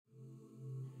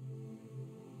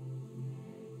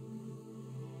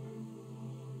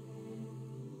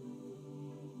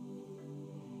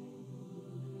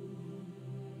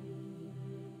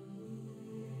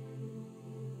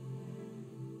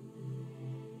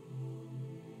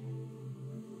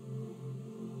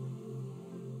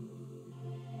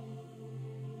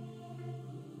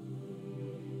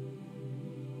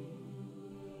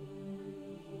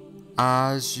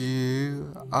as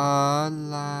you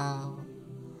allow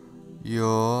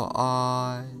your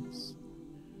eyes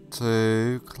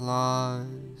to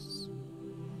close.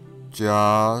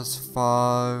 Just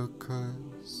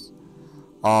focus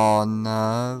on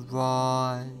the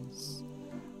rise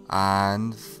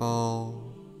and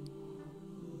fall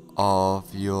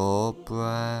of your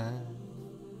breath,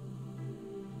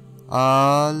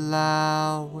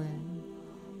 allowing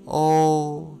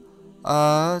all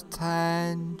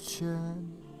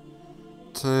attention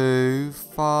to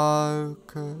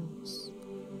focus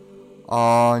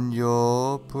on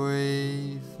your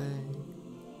breathing,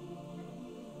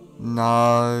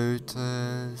 noticing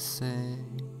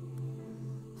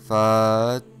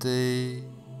the deep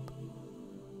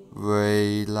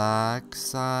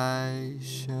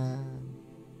relaxation,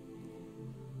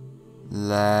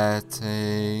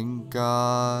 letting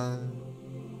go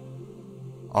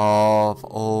of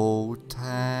all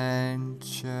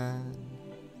tension,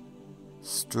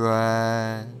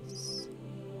 stress,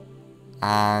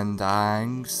 and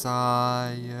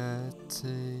anxiety,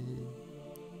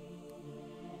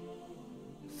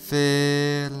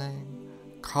 feeling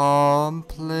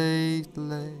completely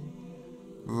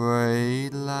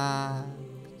relaxed.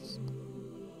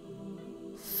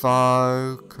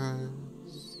 Focus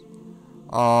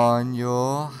on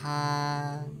your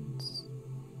hands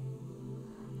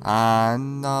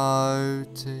and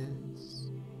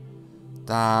notice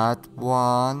that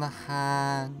one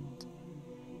hand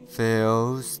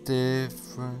feels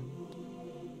different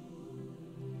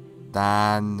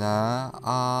than the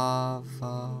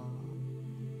other,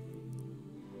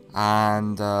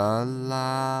 and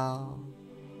allow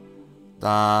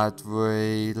that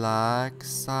relaxation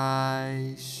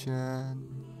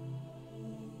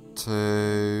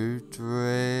to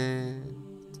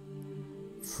drift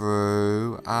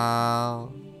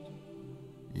throughout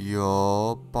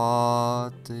your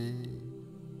body,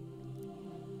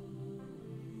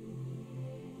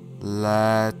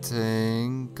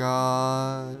 letting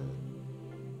go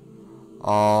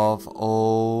of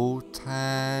all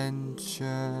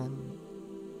tension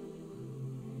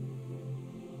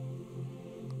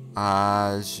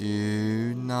as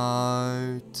you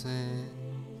notice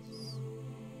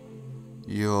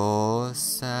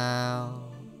yourself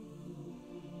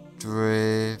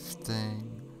drifting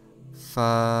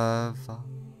further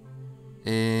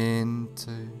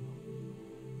into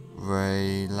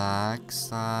relaxation.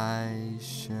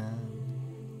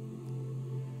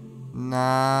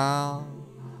 Now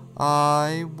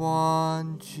I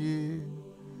want you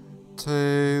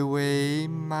to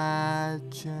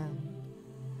imagine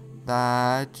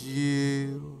that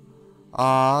you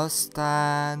are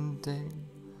standing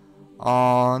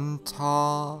on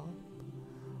top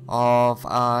of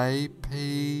a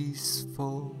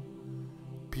peaceful,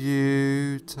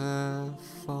 beautiful,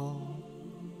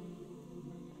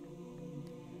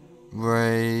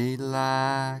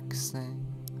 relaxing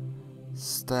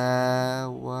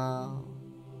stairwell,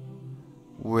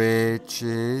 which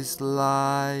is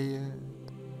layered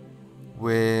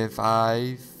with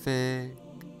a thick,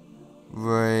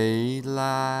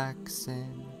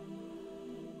 relaxing,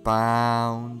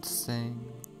 bouncing,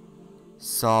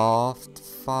 soft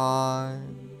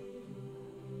foam,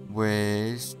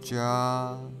 which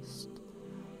just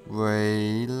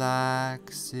relaxes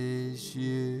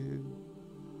you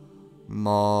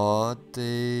more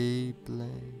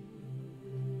deeply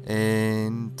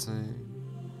into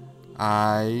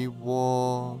a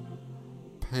warm,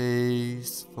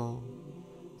 peaceful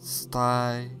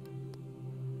state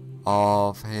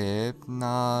of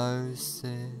hypnosis.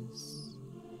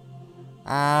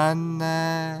 And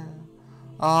there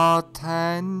are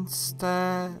 10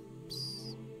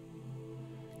 steps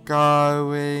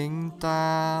going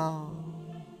down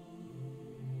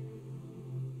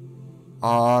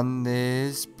on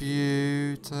this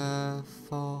beautiful,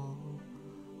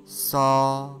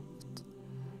 soft,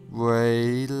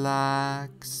 relaxing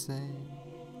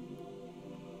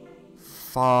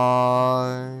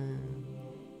foam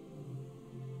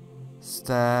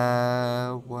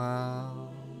stairwell.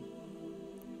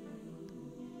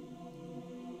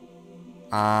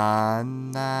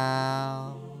 And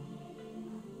now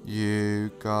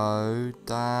you go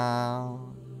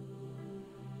down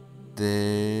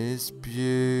this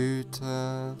beautiful,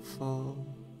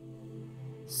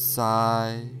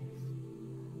 safe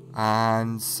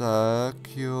and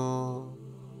secure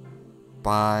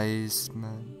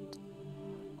basement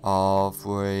of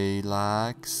relaxation,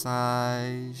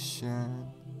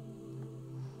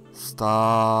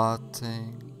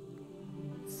 starting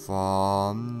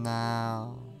from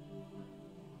now.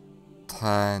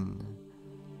 10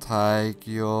 take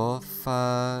your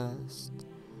first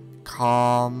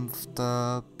comfortable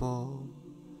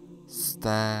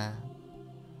step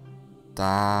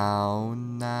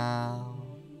down now,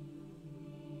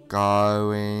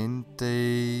 going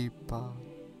deeper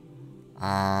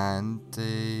and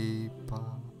deeper.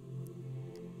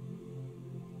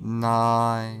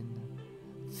 9.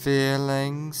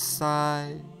 Feeling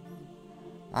safe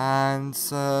and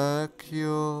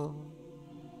secure,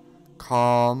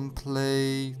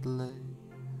 completely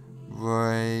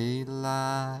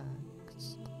relaxed,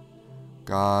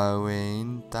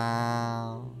 going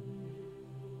down,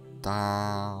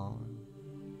 down,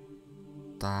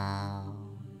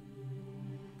 down.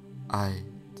 8.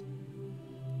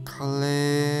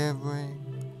 Clearing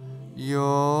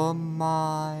your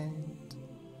mind,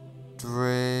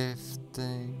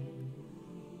 drifting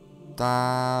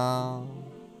down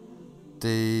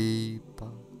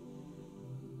deeper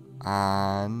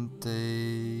and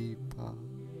deeper.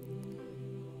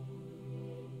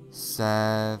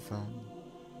 7.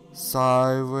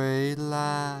 So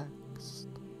relaxed,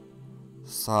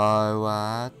 so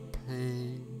at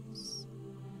peace,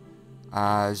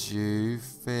 as you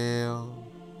feel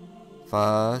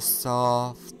the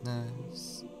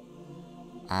softness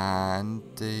and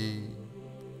deep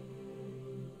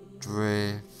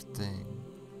drifting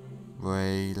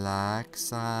relaxation.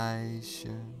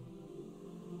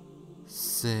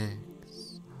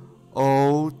 6.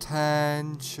 All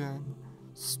tension,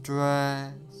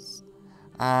 stress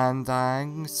and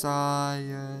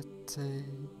anxiety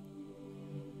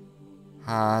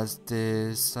has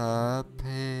disappeared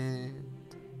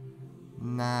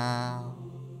now,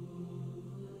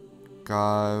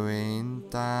 going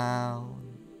down,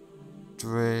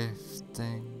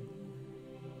 drifting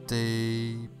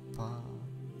deeper.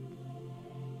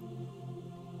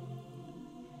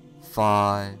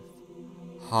 5.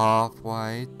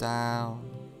 Halfway down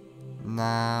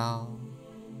now,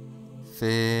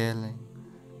 feeling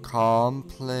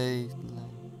completely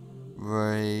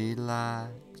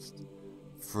relaxed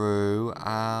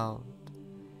throughout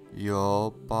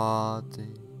your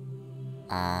body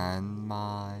and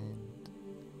mind.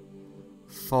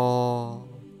 4.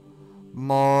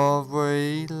 More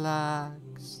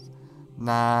relaxed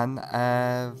than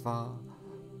ever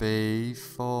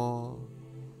before,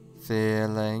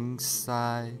 feeling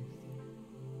safe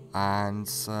and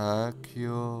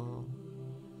secure.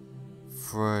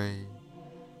 3.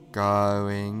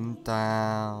 Going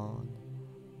down,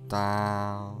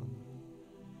 down,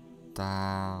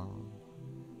 down,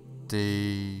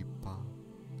 deeper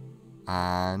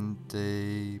and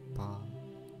deeper.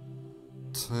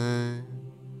 2.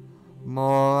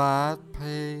 More at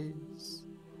peace,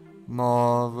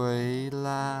 more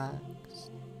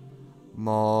relaxed,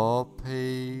 more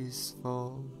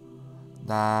peaceful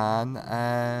than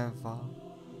ever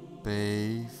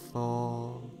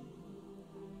before.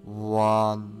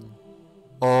 1.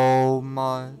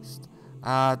 Almost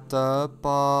at the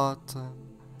bottom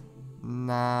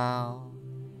now.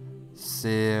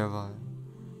 0.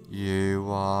 You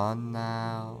are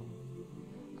now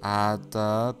at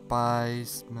the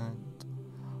basement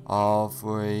of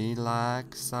relaxation,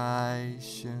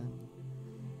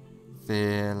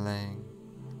 feeling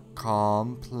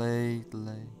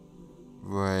completely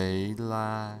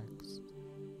relaxed.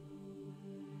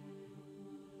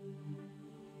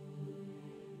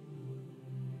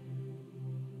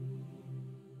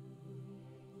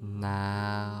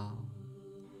 Now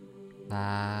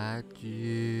that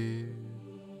you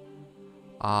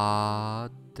are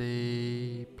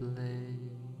deeply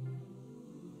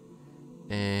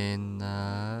in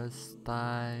a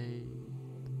state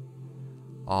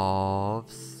of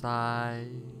safe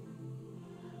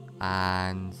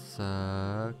and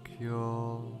secure,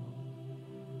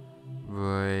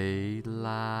 relaxing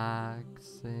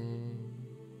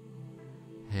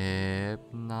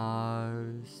hypnosis,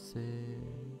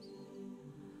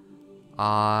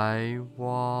 I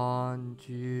want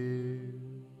you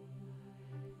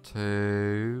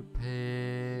to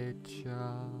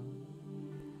picture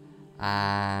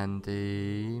and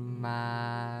imagine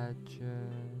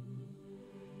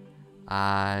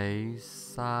a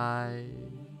safe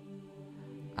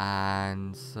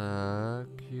and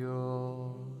secure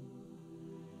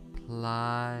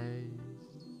place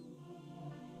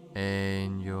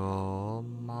in your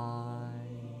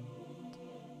mind.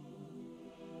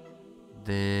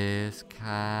 This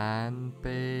can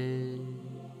be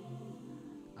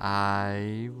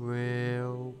a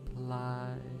real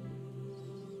place,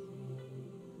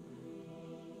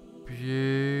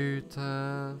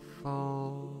 beautiful,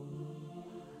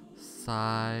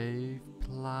 safe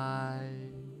place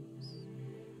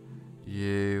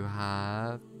you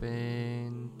have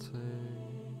been to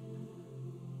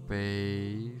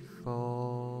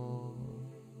before,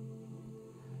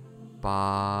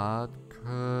 but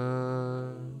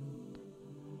could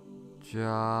just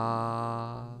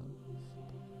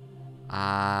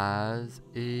as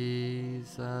easily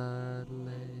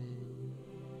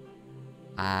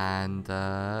and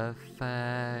effectively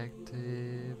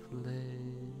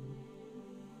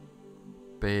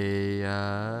be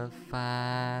a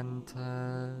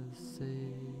fantasy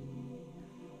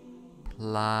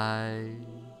place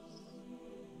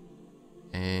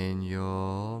in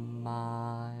your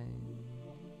mind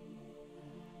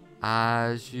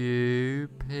as you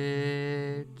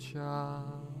picture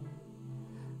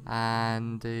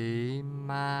and imagine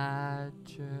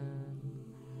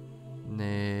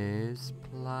this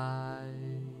place.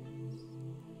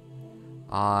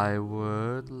 I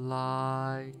would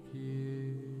like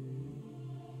you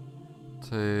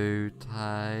to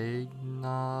take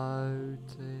notice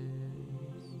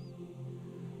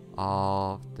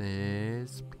of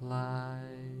this place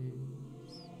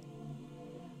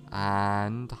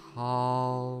and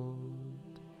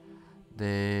hold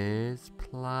this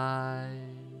place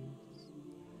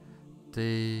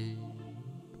deep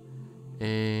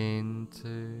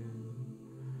into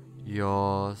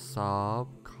your subconscious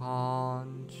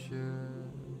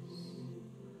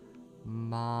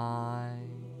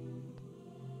mind,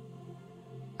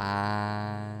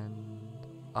 and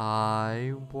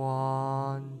I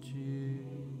want you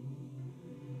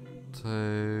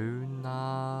to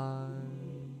know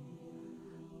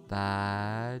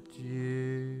that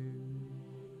you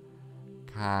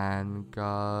can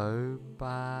go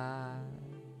back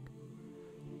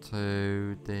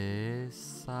to this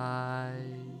safe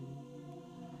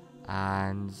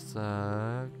and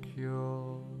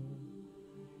secure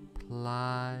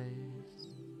place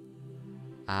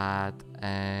at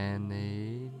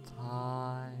any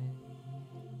time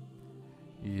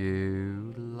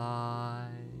you like,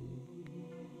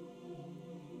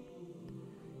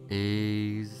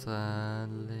 easily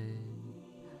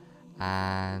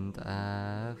and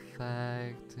effectively.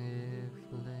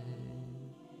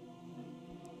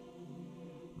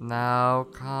 Now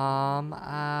come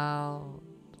out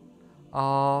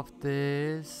of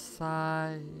this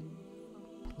safe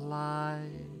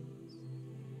place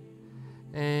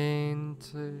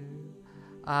into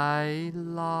a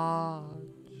large,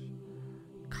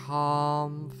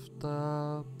 comfortable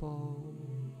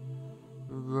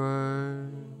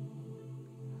room,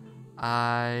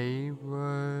 a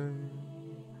room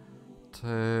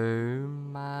to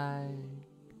make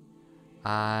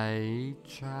a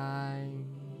change,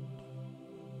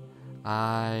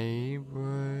 a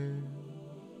room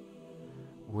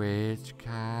which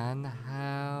can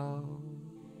help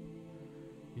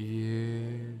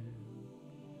you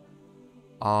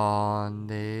on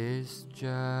this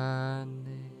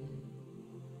journey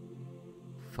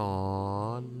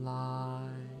for life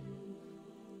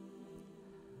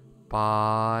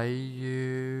by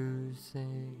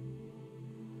using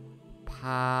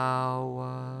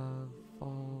powerful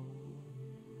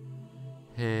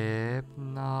hypnotic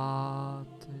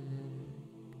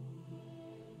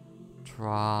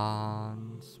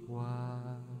trance work,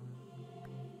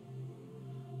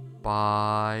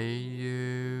 by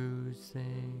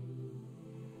using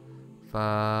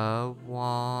the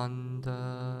wonderful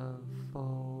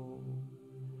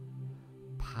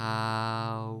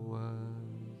powers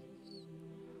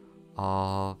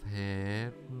of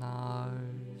hypnosis.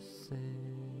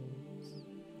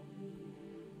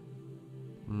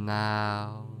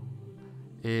 Now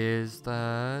is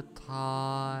the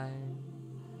time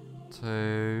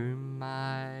to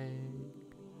make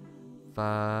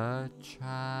the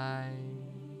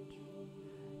change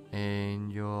in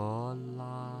your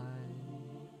life.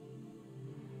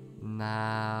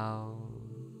 Now's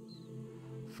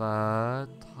the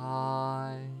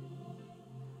time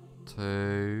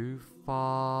to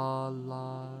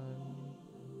follow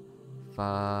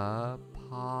the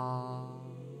path,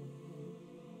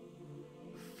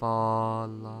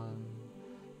 follow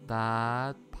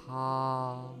that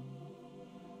path,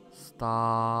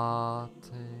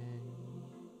 starting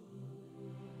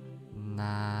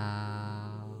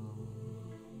now.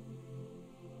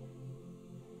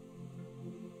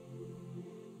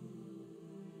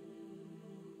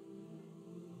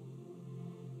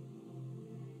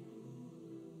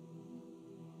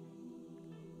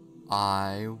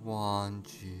 I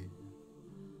want you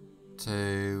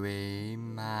to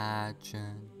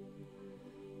imagine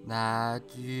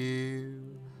that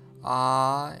you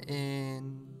are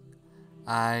in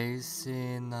a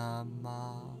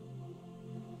cinema.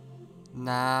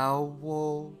 Now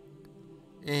walk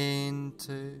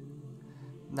into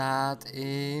that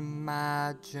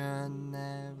imaginary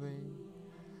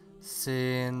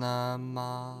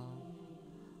cinema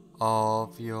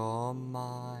of your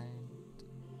mind.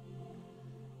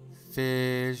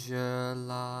 Visualize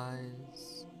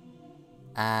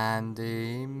and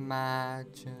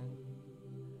imagine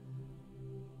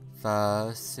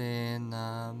the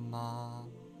cinema.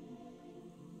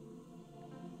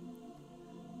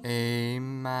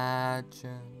 Imagine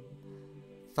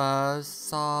the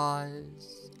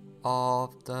size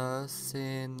of the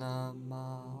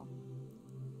cinema,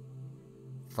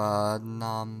 the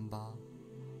number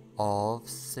of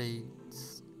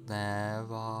seats there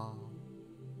are,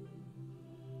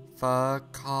 the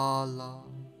color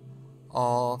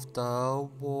of the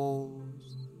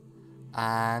walls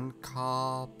and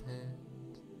carpet,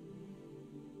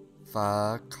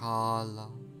 the color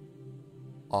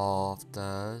of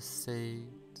the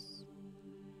seats,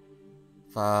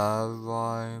 the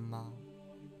aroma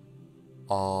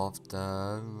of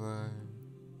the room,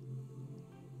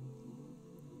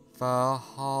 the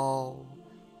whole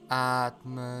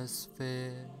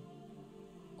atmosphere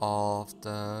of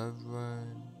the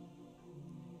room.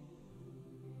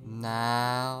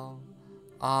 Now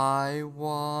I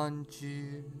want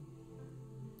you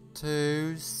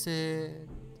to sit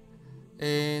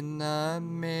in the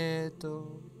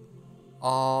middle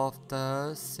of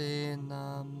the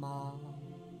cinema,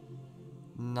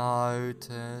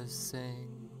 noticing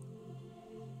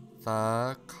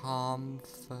the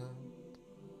comfort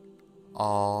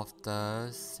of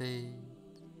the seat.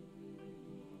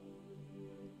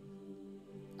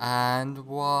 And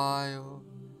while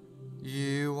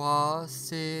you are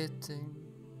sitting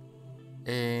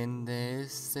in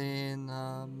this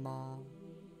cinema,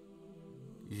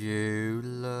 you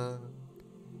look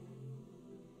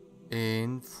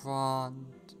in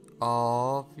front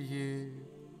of you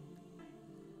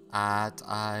at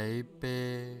a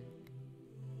big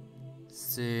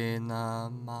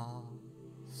cinema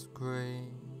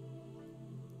screen,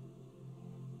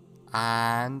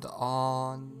 and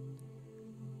on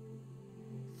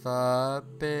the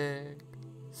big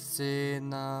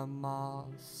cinema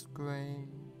screen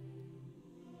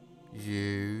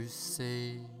you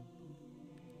see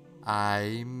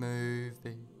a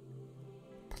movie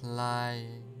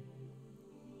playing.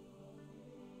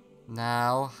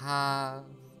 Now have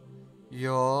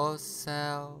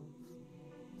yourself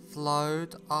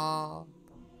float up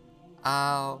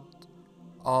out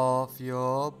of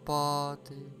your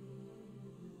body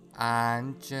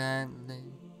and gently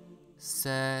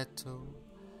settle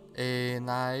in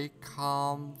a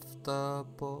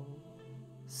comfortable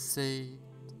seat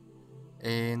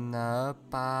in the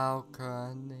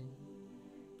balcony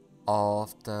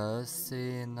of the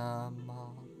cinema,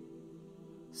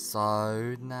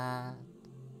 so that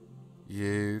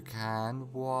you can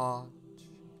watch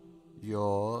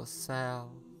yourself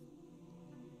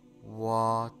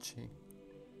watching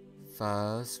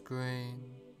the screen.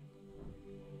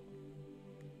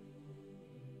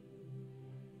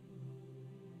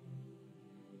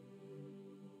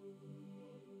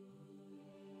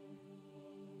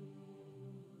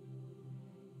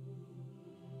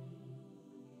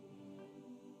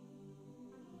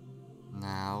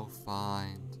 Now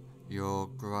find your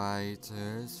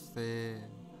greatest fear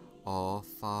or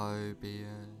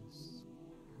phobias.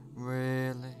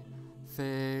 Really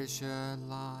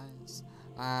visualize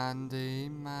and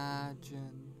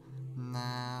imagine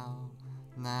now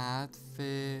that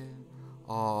fear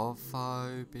or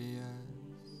phobias.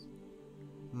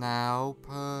 Now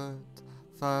put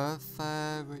the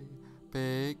very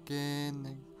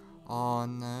beginning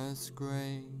on the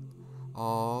screen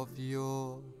of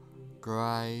your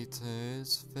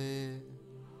greatest fear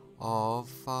of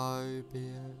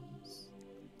phobias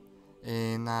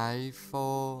in a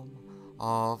form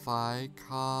of a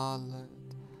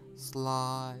colored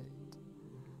slide.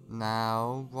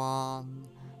 Now run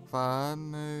the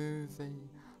movie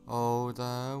all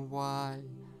the way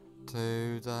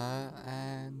to the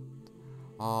end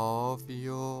of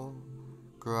your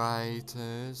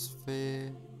greatest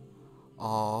fear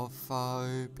of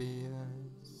phobias.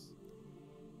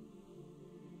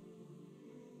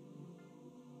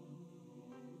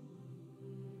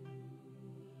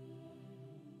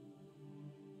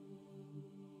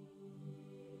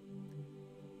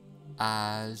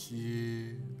 As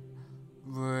you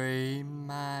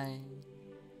remain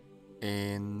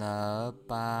in the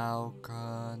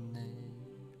balcony,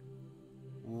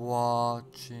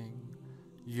 watching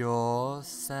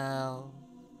yourself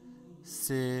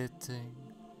sitting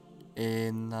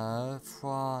in the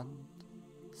front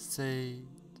seat,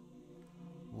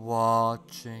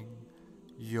 watching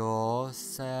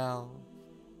yourself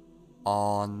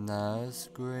on the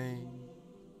screen.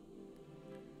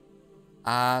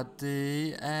 At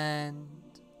the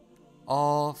end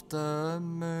of the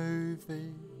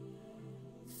movie,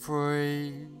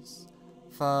 freeze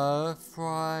the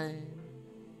frame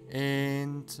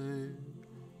into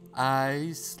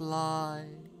a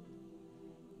slide.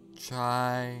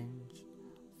 Change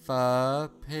the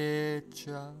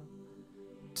picture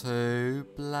to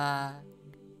black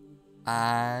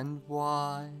and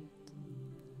white,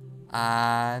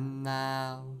 and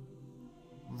now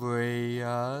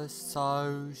reassociate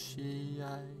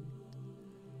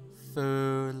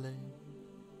fully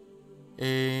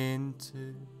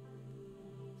into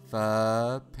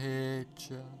the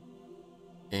picture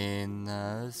in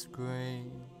the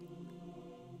screen.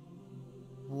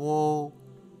 Walk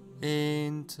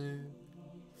into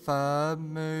the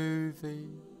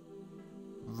movie.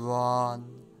 Run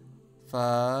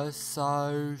the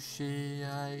associated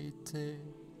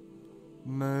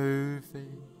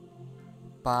movie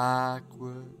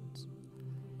backwards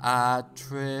at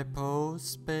triple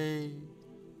speed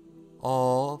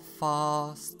or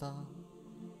faster,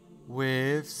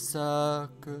 with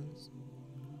circus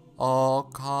or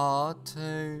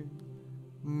cartoon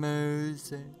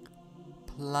music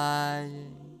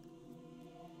playing,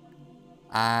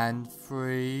 and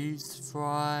freeze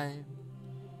frame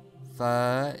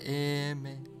the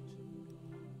image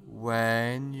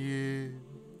when you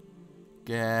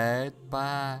get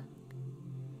back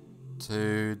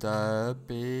to the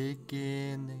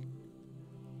beginning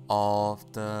of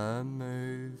the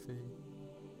movie.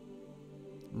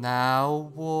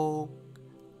 Now walk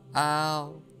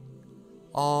out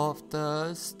of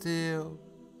the still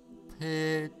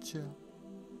picture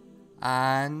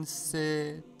and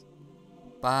sit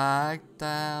back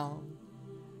down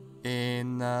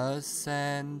in the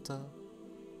center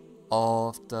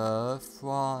of the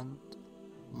front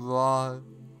row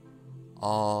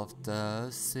of the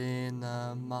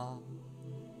cinema.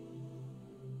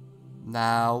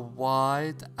 Now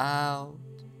wide out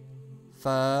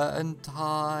the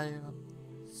entire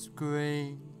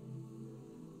screen,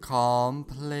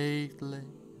 completely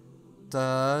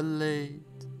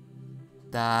delete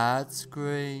that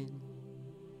screen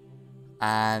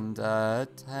and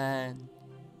attend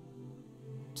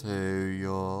to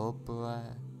your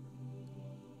breath.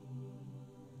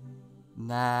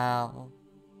 Now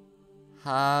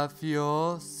have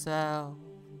yourself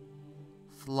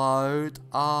float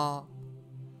up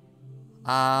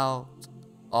out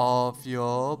of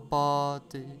your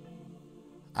body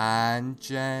and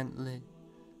gently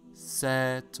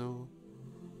settle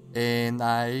in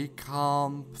a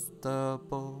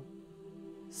comfortable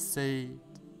seat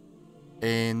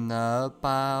in the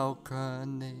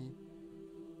balcony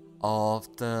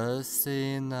of the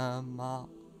cinema,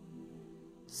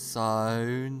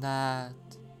 so that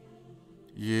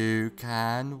you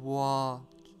can watch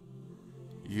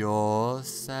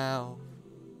yourself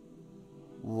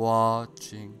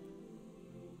watching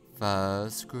the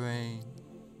screen.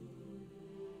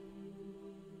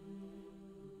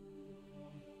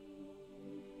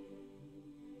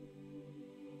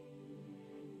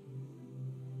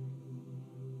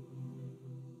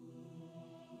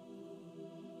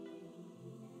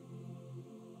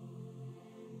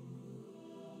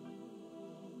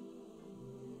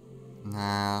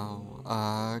 Now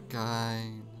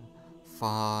again,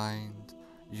 find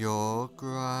your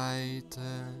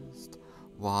greatest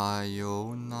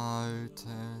while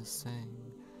noticing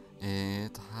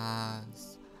it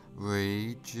has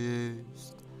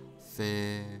reduced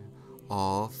fear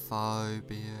of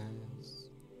phobias.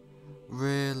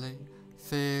 Really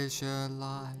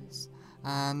visualize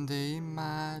and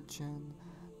imagine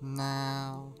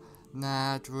now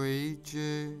that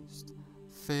reduced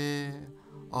fear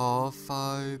of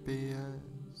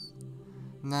phobias.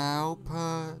 Now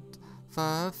put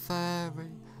the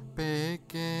very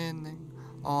beginning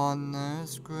on the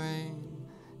screen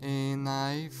in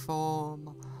a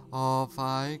form of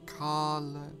a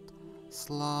colored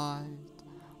slide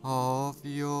of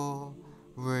your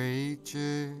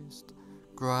reduced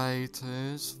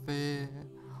greatest fear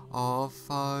of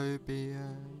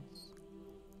phobias.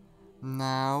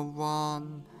 Now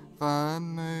run the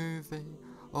movie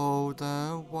all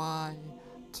the way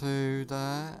to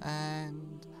the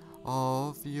end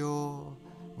of your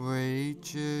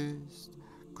reduced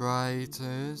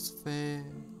greatest fear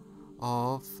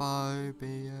of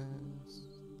phobias.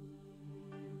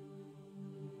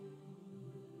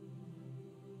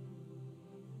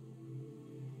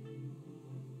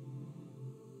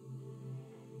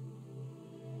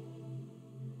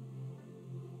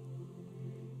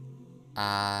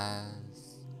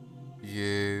 As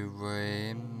you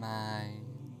remain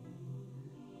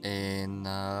in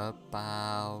the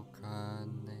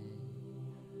balcony,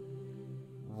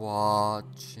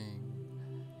 watching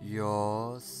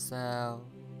yourself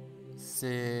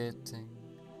sitting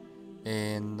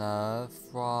in the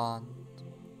front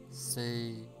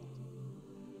seat,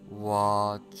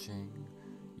 watching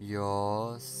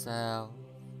yourself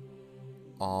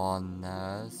on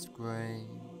the screen.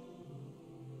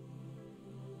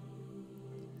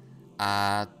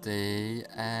 At the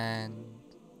end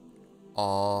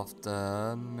of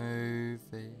the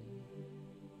movie,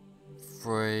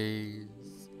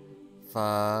 freeze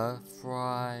the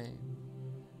frame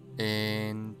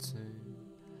into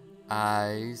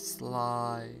a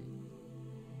slide,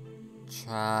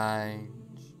 change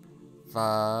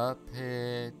the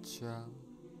picture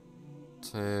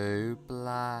to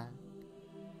black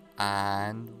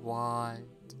and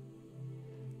white,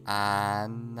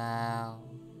 and now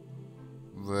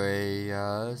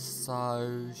reassociate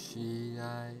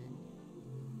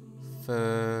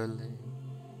fully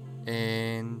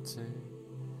into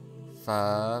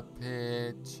the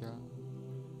picture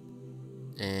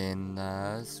in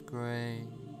the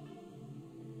screen.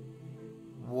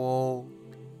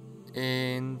 Walk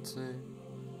into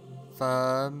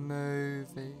the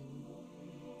movie,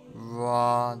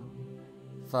 run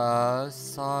the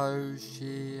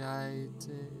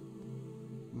associated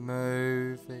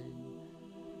movie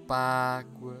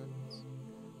backwards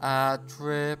at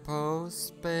triple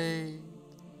speed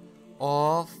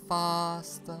or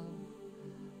faster,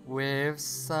 with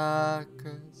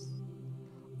circus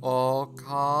or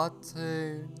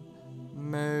cartoon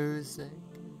music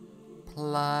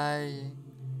playing,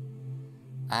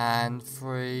 and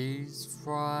freeze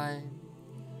frame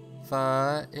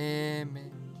the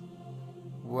image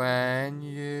when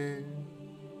you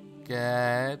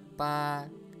get back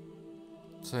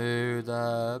to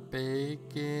the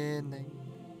beginning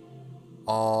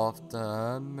of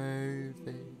the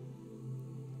movie.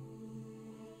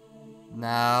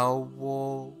 Now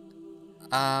walk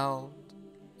out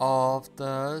of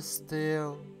the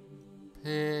still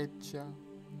picture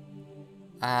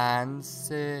and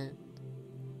sit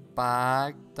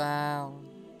back down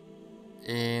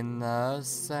in the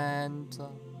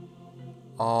center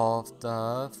of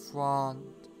the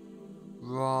front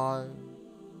row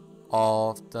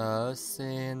of the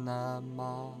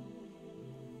cinema.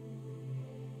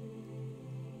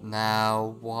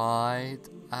 Now wide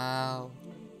out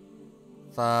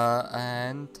the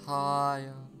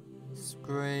entire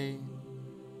screen,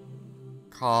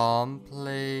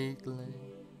 completely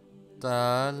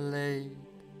delete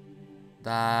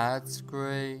that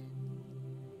screen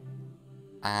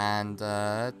and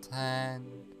attend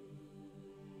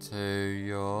to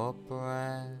your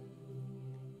breath.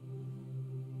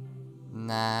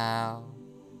 Now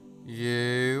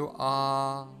you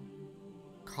are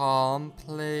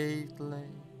completely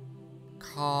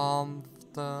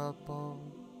comfortable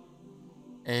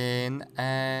in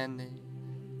any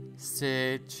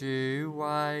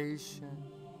situation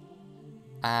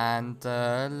and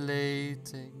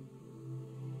deleting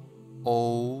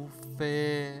all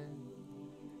fear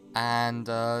and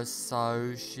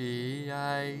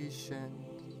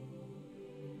associations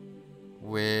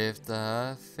with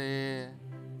the fear,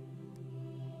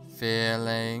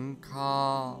 feeling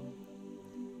calm,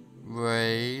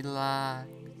 relaxed,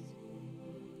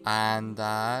 and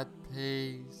at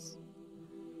peace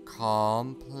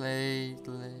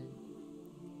completely,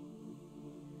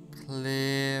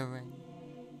 clearing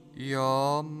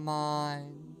your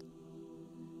mind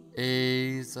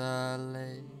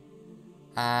easily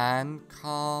and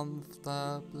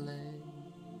comfortably.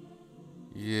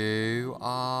 You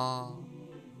are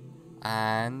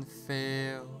and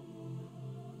feel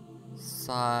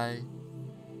safe,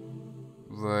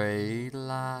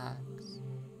 relaxed,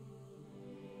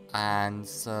 and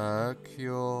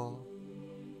secure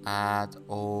at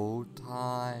all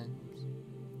times,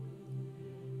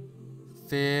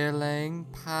 feeling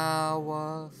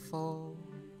powerful,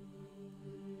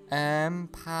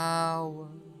 empowered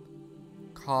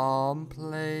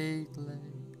completely,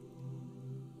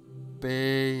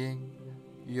 being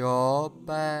your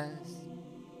best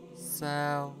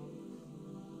self.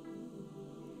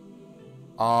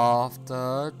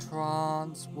 After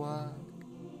trance work,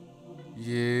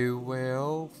 you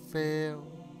will feel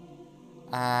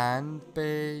and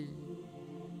be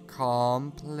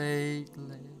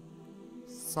completely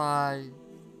safe,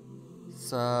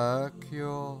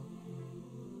 secure,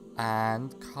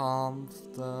 and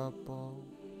comfortable.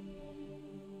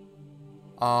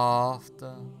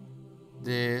 After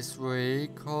this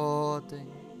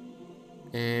recording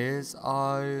is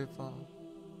over,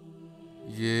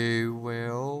 you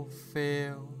will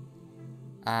feel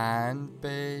and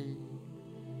be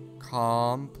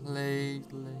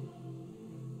completely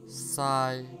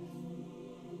safe,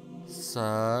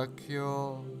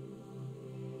 secure,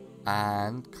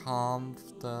 and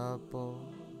comfortable.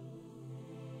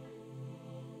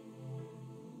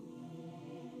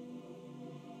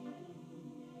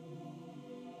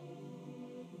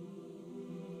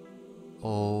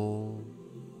 All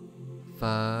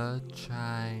the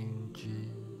changes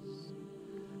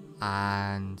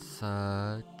and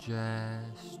suggestions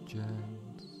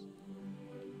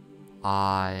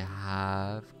I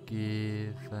have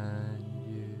given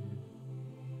you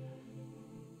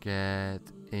get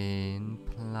implanted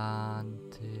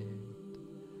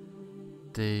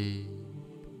deep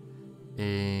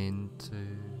into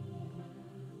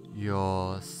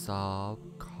your subconscious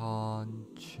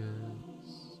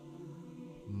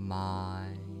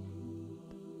mind.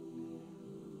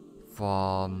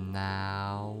 From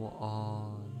now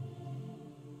on,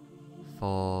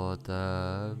 for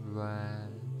the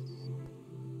rest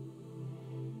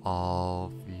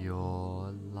of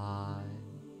your life,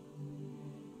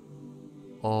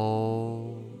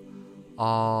 all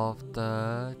of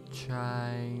the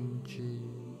changes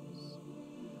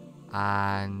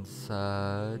and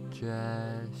suggestions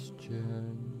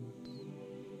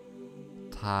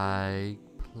take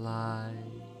place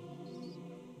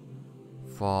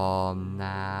from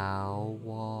now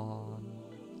on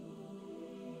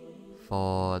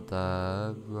for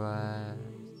the rest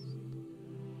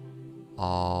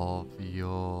of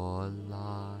your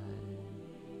life.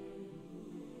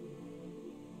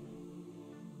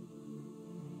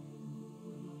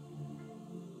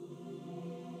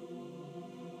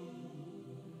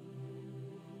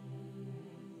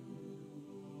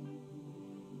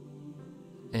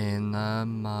 In a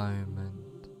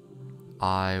moment,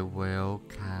 I will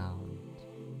count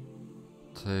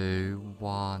to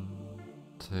 1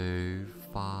 to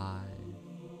 5,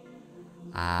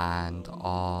 and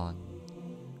on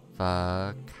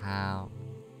the count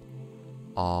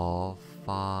of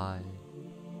 5,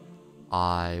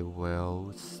 I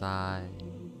will say,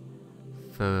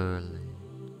 fully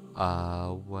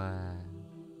aware.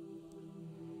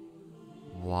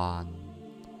 1.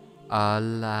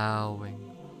 Allowing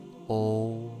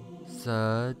all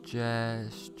suggestions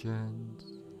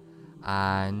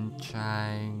and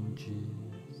changes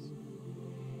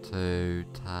to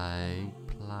take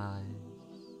place.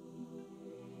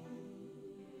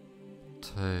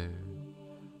 2.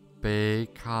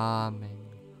 Becoming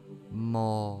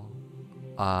more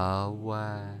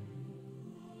aware.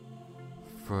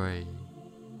 3.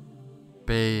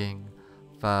 Being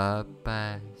the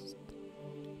best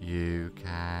you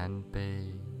can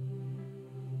be.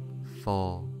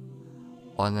 4.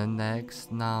 On the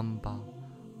next number,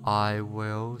 I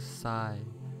will say,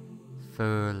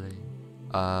 fully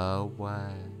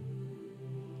aware.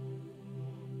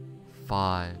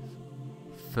 5.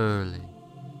 Fully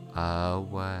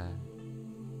aware.